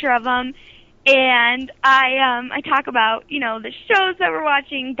a picture of them. And I talk about, the shows that we're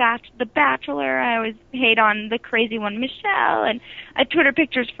watching, The Bachelor. I always hate on the crazy one, Michelle. And I Twitter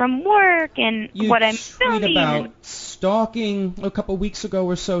pictures from work and what I'm filming. You tweet about stalking a couple weeks ago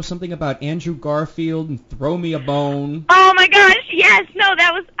or so, something about Andrew Garfield and Throw Me a Bone. Oh, my gosh, yes. No,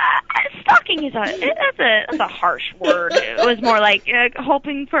 that was... stalking that's a harsh word. It was more like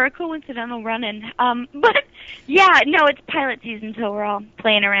hoping for a coincidental run-in. But, yeah, no, it's pilot season, so we're all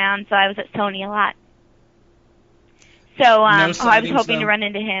playing around, so I was at Sony a lot. So I was hoping to run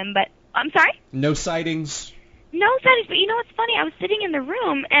into him, but... I'm sorry? No sightings? No sightings, but you know what's funny? I was sitting in the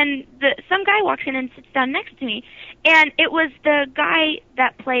room, and some guy walks in and sits down next to me, and it was the guy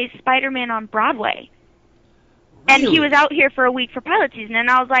that plays Spider-Man on Broadway. And he was out here for a week for pilot season, and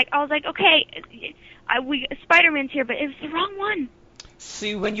I was like, okay, Spider-Man's here, but it was the wrong one.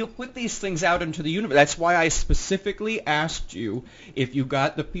 See, when you put these things out into the universe, that's why I specifically asked you if you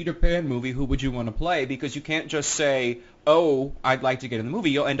got the Peter Pan movie, who would you want to play? Because you can't just say, oh, I'd like to get in the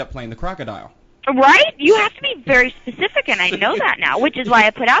movie. You'll end up playing the crocodile. Right? You have to be very specific, and I know that now, which is why I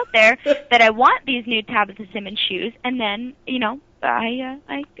put out there that I want these new Tabitha Simmons shoes, and then, I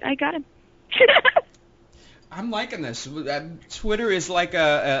got him. I'm liking this. Twitter is like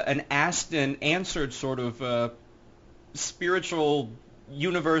an asked and answered sort of spiritual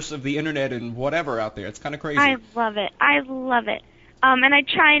universe of the internet and whatever out there. It's kind of crazy. I love it. And I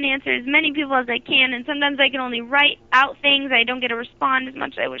try and answer as many people as I can, and sometimes I can only write out things. I don't get to respond as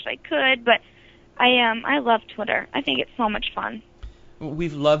much as I wish I could, but I love Twitter. I think it's so much fun. Well,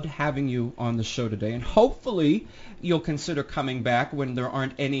 we've loved having you on the show today, and hopefully you'll consider coming back when there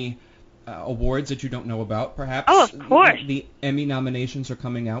aren't any awards that you don't know about, perhaps. Oh, of course. The Emmy nominations are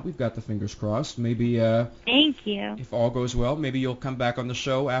coming out. We've got the fingers crossed. Maybe. Thank you. If all goes well, maybe you'll come back on the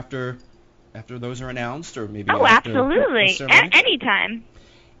show after those are announced, or maybe. Oh, after absolutely. Anytime.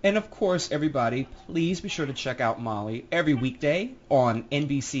 And of course, everybody, please be sure to check out Molly every weekday on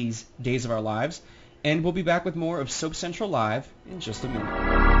NBC's Days of Our Lives, and we'll be back with more of Soap Central Live in just a minute.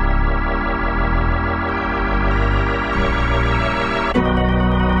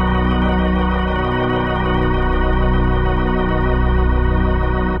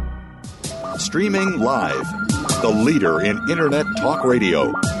 Streaming live, the leader in Internet talk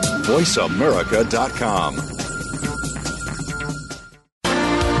radio, VoiceAmerica.com.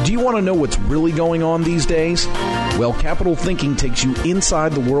 Do you want to know what's really going on these days? Well, Capital Thinking takes you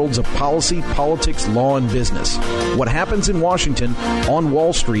inside the worlds of policy, politics, law, and business. What happens in Washington, on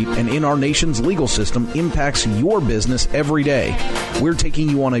Wall Street, and in our nation's legal system impacts your business every day. We're taking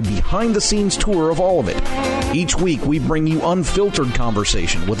you on a behind-the-scenes tour of all of it. Each week, we bring you unfiltered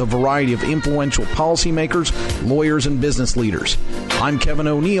conversation with a variety of influential policymakers, lawyers, and business leaders. I'm Kevin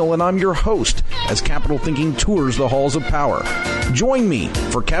O'Neill, and I'm your host as Capital Thinking tours the halls of power. Join me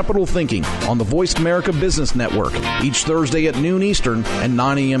for Capital Thinking on the Voice America Business Network each Thursday at noon Eastern and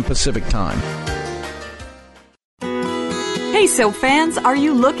 9 a.m. Pacific Time. Soap fans, are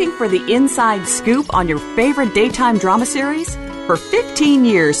you looking for the inside scoop on your favorite daytime drama series? For 15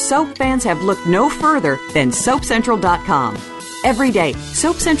 years, soap fans have looked no further than SoapCentral.com. Every day,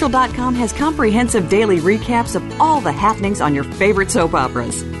 SoapCentral.com has comprehensive daily recaps of all the happenings on your favorite soap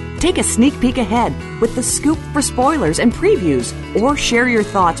operas. Take a sneak peek ahead with the scoop for spoilers and previews, or share your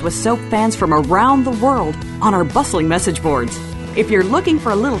thoughts with soap fans from around the world on our bustling message boards. If you're looking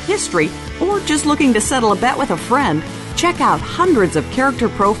for a little history, or just looking to settle a bet with a friend, check out hundreds of character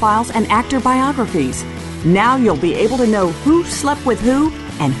profiles and actor biographies. Now you'll be able to know who slept with who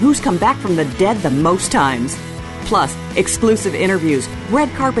and who's come back from the dead the most times. Plus, exclusive interviews, red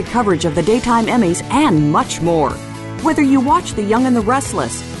carpet coverage of the daytime Emmys, and much more. Whether you watch The Young and the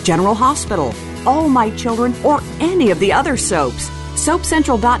Restless, General Hospital, All My Children, or any of the other soaps,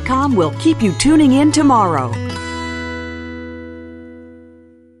 SoapCentral.com will keep you tuning in tomorrow.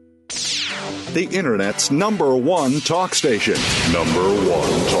 The Internet's #1 talk station.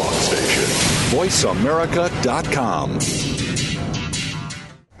 #1 talk station. VoiceAmerica.com.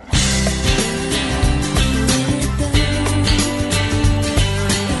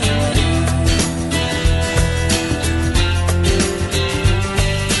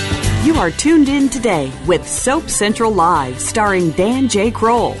 You are tuned in today with Soap Central Live, starring Dan J.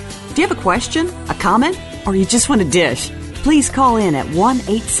 Kroll. Do you have a question, a comment, or you just want to dish? Please call in at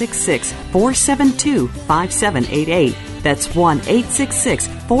 1-866-472-5788. That's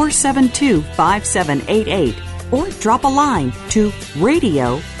 1-866-472-5788. Or drop a line to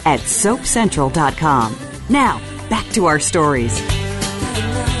radio@soapcentral.com. Now, back to our stories.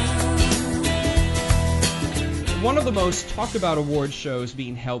 One of the most talked about award shows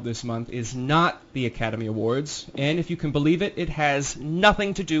being held this month is not the Academy Awards, and if you can believe it, it has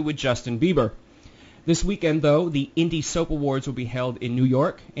nothing to do with Justin Bieber. This weekend, though, the Indie Soap Awards will be held in New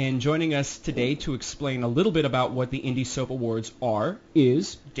York, and joining us today to explain a little bit about what the Indie Soap Awards are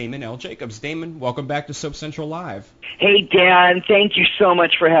is Damon L. Jacobs. Damon, welcome back to Soap Central Live. Hey, Dan, thank you so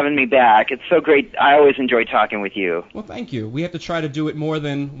much for having me back. It's so great. I always enjoy talking with you. Well, thank you. We have to try to do it more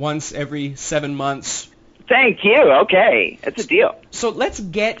than once every 7 months. Thank you. Okay. That's a deal. So let's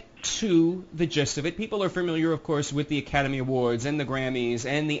get to the gist of it. People are familiar, of course, with the Academy Awards and the Grammys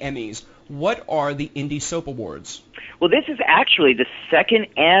and the Emmys. What are the Indie Soap Awards? Well, this is actually the second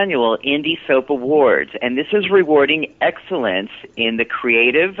annual Indie Soap Awards, and this is rewarding excellence in the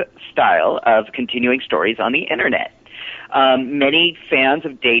creative style of continuing stories on the Internet. Many fans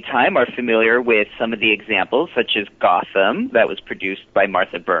of daytime are familiar with some of the examples, such as Gotham, that was produced by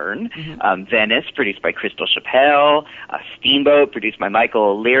Martha Byrne, Venice, produced by Crystal Chappelle, Steamboat, produced by Michael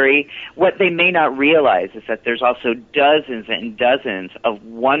O'Leary. What they may not realize is that there's also dozens and dozens of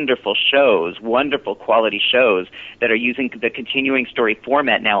wonderful shows, wonderful quality shows that are using the continuing story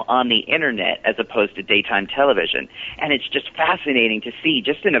format now on the Internet as opposed to daytime television. And it's just fascinating to see,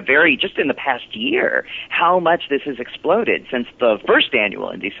 just in the past year, how much this has exploded since the first annual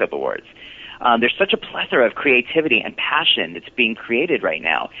Indie Soap Awards. There's such a plethora of creativity and passion that's being created right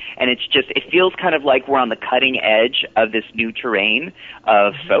now. And it feels kind of like we're on the cutting edge of this new terrain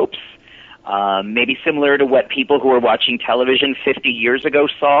of soaps. Maybe similar to what people who were watching television 50 years ago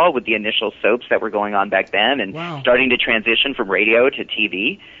saw with the initial soaps that were going on back then and starting to transition from radio to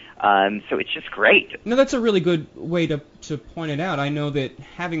TV. So it's just great. No, that's a really good way to point it out. I know that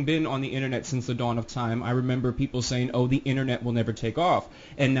having been on the Internet since the dawn of time, I remember people saying, oh, the Internet will never take off.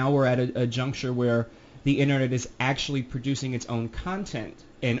 And now we're at a juncture where the Internet is actually producing its own content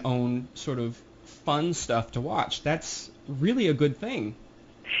and own sort of fun stuff to watch. That's really a good thing.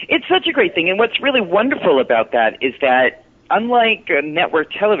 It's such a great thing. And what's really wonderful about that is that unlike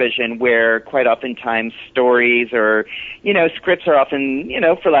network television, where quite oftentimes stories or, scripts are often,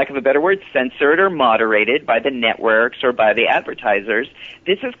 for lack of a better word, censored or moderated by the networks or by the advertisers,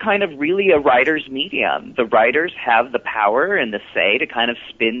 this is kind of really a writer's medium. The writers have the power and the say to kind of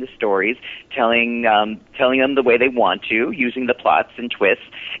spin the stories, telling them the way they want to, using the plots and twists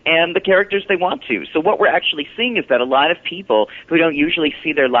and the characters they want to. So what we're actually seeing is that a lot of people who don't usually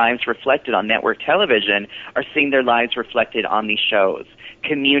see their lives reflected on network television are seeing their lives reflected on these shows.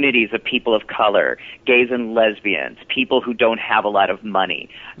 Communities of people of color, gays and lesbians, people who don't have a lot of money.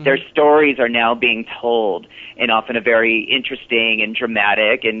 Their stories are now being told in often a very interesting and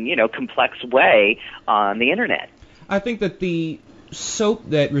dramatic and, complex way on the Internet. I think that the soap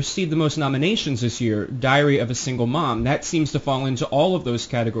that received the most nominations this year, Diary of a Single Mom, that seems to fall into all of those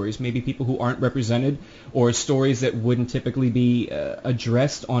categories. Maybe people who aren't represented or stories that wouldn't typically be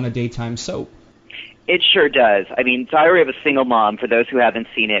addressed on a daytime soap. It sure does. I mean, Diary of a Single Mom, for those who haven't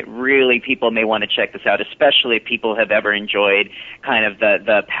seen it, really people may want to check this out, especially if people have ever enjoyed kind of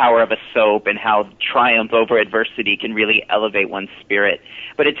the power of a soap and how triumph over adversity can really elevate one's spirit.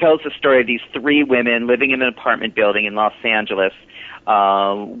 But it tells the story of these three women living in an apartment building in Los Angeles.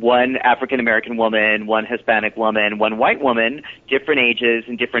 One African-American woman, one Hispanic woman, one white woman, different ages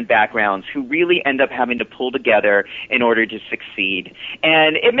and different backgrounds, who really end up having to pull together in order to succeed.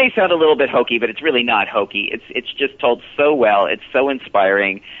 And it may sound a little bit hokey, but it's really not hokey. It's just told so well. It's so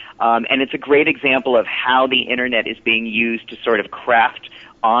inspiring. And it's a great example of how the Internet is being used to sort of craft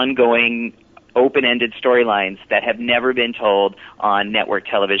ongoing, open-ended storylines that have never been told on network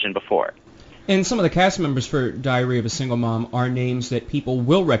television before. And some of the cast members for Diary of a Single Mom are names that people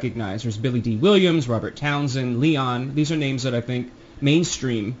will recognize. There's Billy D. Williams, Robert Townsend, Leon. These are names that I think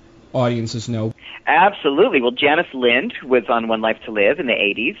mainstream audiences know. Absolutely. Well, Janice Lind was on One Life to Live in the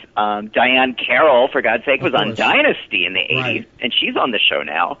 80s. Diane Carroll, for God's sake, was on Dynasty in the 80s, right. And she's on the show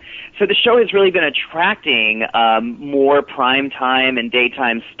now. So the show has really been attracting more primetime and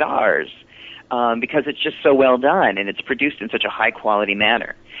daytime stars because it's just so well done, and it's produced in such a high-quality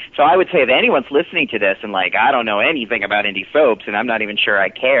manner. So I would say if anyone's listening to this and like, I don't know anything about indie soaps and I'm not even sure I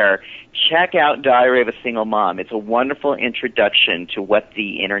care, check out Diary of a Single Mom. It's a wonderful introduction to what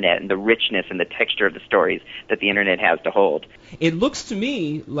the Internet and the richness and the texture of the stories that the Internet has to hold. It looks to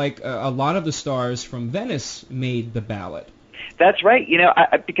me like a lot of the stars from Venice made the ballot. That's right.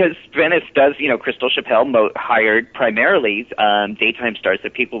 Because Venice does, Crystal Chappelle hired primarily daytime stars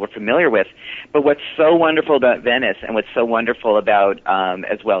that people were familiar with. But what's so wonderful about Venice and what's so wonderful about,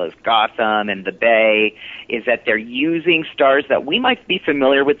 as well as Gotham and The Bay, is that they're using stars that we might be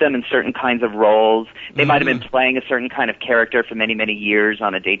familiar with them in certain kinds of roles. They might have been playing a certain kind of character for many, many years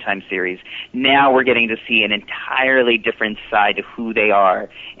on a daytime series. Now we're getting to see an entirely different side to who they are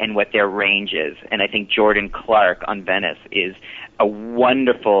and what their range is. And I think Jordan Clark on Venice is a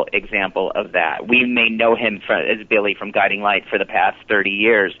wonderful example of that. We may know him as Billy from Guiding Light for the past 30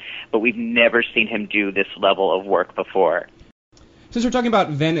 years, but we've never seen him do this level of work before. Since we're talking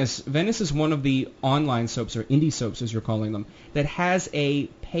about Venice, Venice is one of the online soaps, or indie soaps as you're calling them, that has a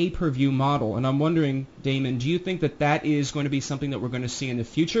pay-per-view model. And I'm wondering, Damon, do you think that that is going to be something that we're going to see in the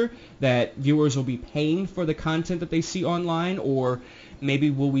future, that viewers will be paying for the content that they see online, or maybe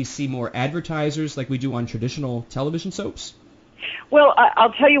will we see more advertisers like we do on traditional television soaps? Well,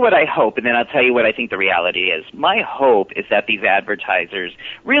 I'll tell you what I hope, and then I'll tell you what I think the reality is. My hope is that these advertisers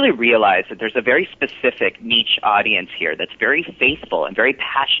really realize that there's a very specific niche audience here that's very faithful and very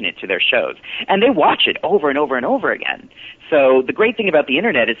passionate to their shows, and they watch it over and over and over again. So the great thing about the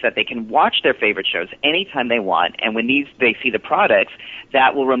Internet is that they can watch their favorite shows anytime they want, and when they see the products,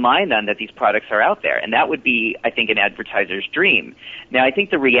 that will remind them that these products are out there, and that would be, I think, an advertiser's dream. Now, I think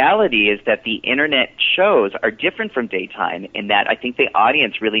the reality is that the Internet shows are different from daytime in that I think the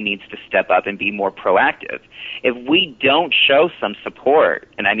audience really needs to step up and be more proactive. If we don't show some support,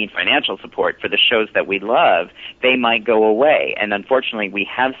 and I mean financial support, for the shows that we love, they might go away. And unfortunately, we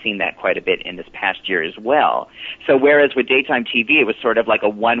have seen that quite a bit in this past year as well. So whereas with daytime TV, it was sort of like a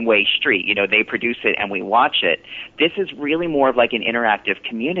one-way street. They produce it and we watch it. This is really more of like an interactive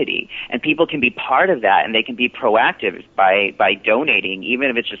community. And people can be part of that, and they can be proactive by donating, even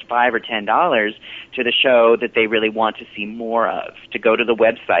if it's just $5 or $10, to the show that they really want to see more of, to go to the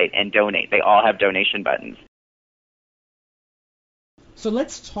website and donate. They all have donation buttons. So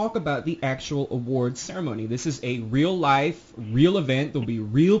let's talk about the actual awards ceremony. This is a real-life, real event. There'll be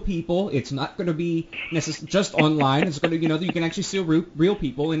real people. It's not going to be just online. It's going to, you can actually see real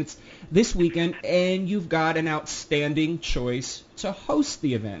people, and it's this weekend, and you've got an outstanding choice to host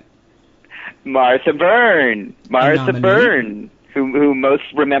the event. Martha Byrne. Who most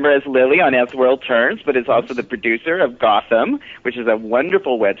remember as Lily on As the World Turns, but is also the producer of Gotham, which is a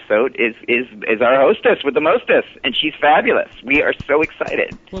wonderful website, is our hostess with the mostess, and she's fabulous. We are so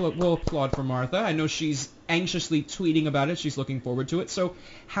excited. Well, we'll applaud for Martha. I know she's anxiously tweeting about it. She's looking forward to it. So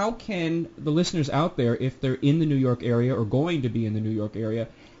how can the listeners out there, if they're in the New York area or going to be in the New York area,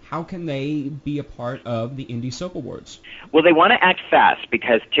 how can they be a part of the Indie Soap Awards? Well, they want to act fast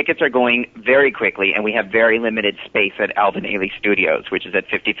because tickets are going very quickly, and we have very limited space at Alvin Ailey Studios, which is at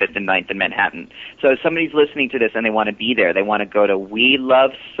 55th and 9th in Manhattan. So if somebody's listening to this and they want to be there, they want to go to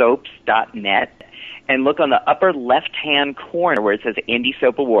welovesoaps.net and look on the upper left-hand corner where it says Indie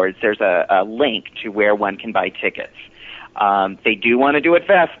Soap Awards. There's a link to where one can buy tickets. They do want to do it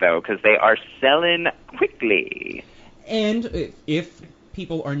fast, though, because they are selling quickly. And if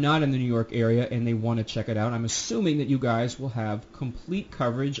people are not in the New York area and they want to check it out, I'm assuming that you guys will have complete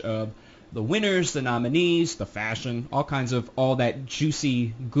coverage of the winners, the nominees, the fashion, all that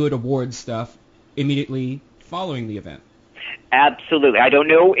juicy, good award stuff immediately following the event. Absolutely. I don't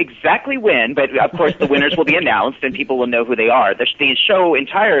know exactly when, but of course the winners will be announced and people will know who they are. The show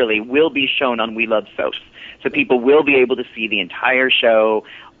entirely will be shown on We Love Soaps. So people will be able to see the entire show,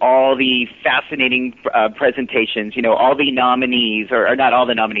 all the fascinating presentations, all the nominees, or not all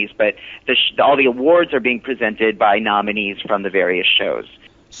the nominees, but all the awards are being presented by nominees from the various shows.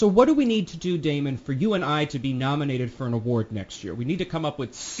 So what do we need to do, Damon, for you and I to be nominated for an award next year? We need to come up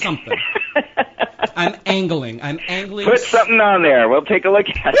with something. I'm angling. Put something on there. We'll take a look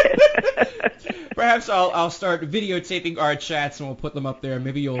at it. Perhaps I'll start videotaping our chats and we'll put them up there.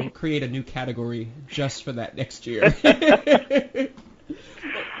 Maybe you'll create a new category just for that next year.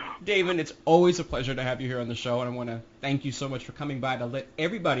 Damon, it's always a pleasure to have you here on the show, and I want to thank you so much for coming by to let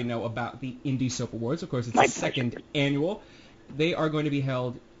everybody know about the Indie Soap Awards. Of course, it's the second annual. They are going to be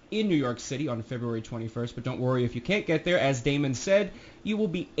held in New York City on February 21st, but don't worry if you can't get there. As Damon said, you will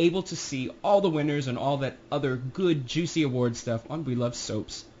be able to see all the winners and all that other good, juicy award stuff on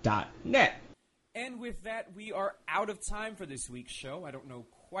WeLoveSoaps.net. And with that, we are out of time for this week's show. I don't know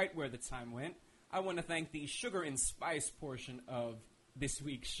quite where the time went. I want to thank the sugar and spice portion of this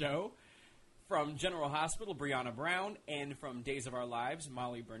week's show from General Hospital, Brianna Brown, and from Days of Our Lives,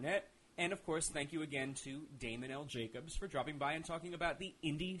 Molly Burnett. And, of course, thank you again to Damon L. Jacobs for dropping by and talking about the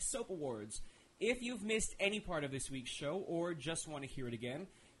Indie Soap Awards. If you've missed any part of this week's show or just want to hear it again,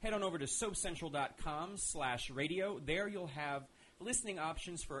 head on over to soapcentral.com/radio. There you'll have listening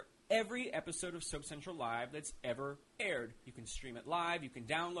options for every episode of Soap Central Live that's ever aired. You can stream it live, you can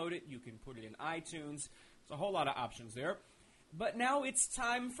download it, you can put it in iTunes. There's a whole lot of options there. But now it's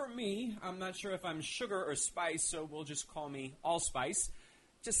time for me, I'm not sure if I'm sugar or spice, so we'll just call me Allspice,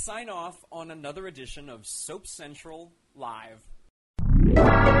 to sign off on another edition of Soap Central Live.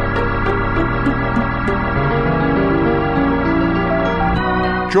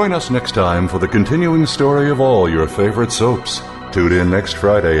 Join us next time for the continuing story of all your favorite soaps. Tune in next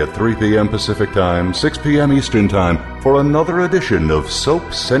Friday at 3 p.m. Pacific Time, 6 p.m. Eastern Time for another edition of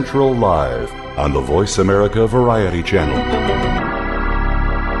Soap Central Live on the Voice America Variety Channel.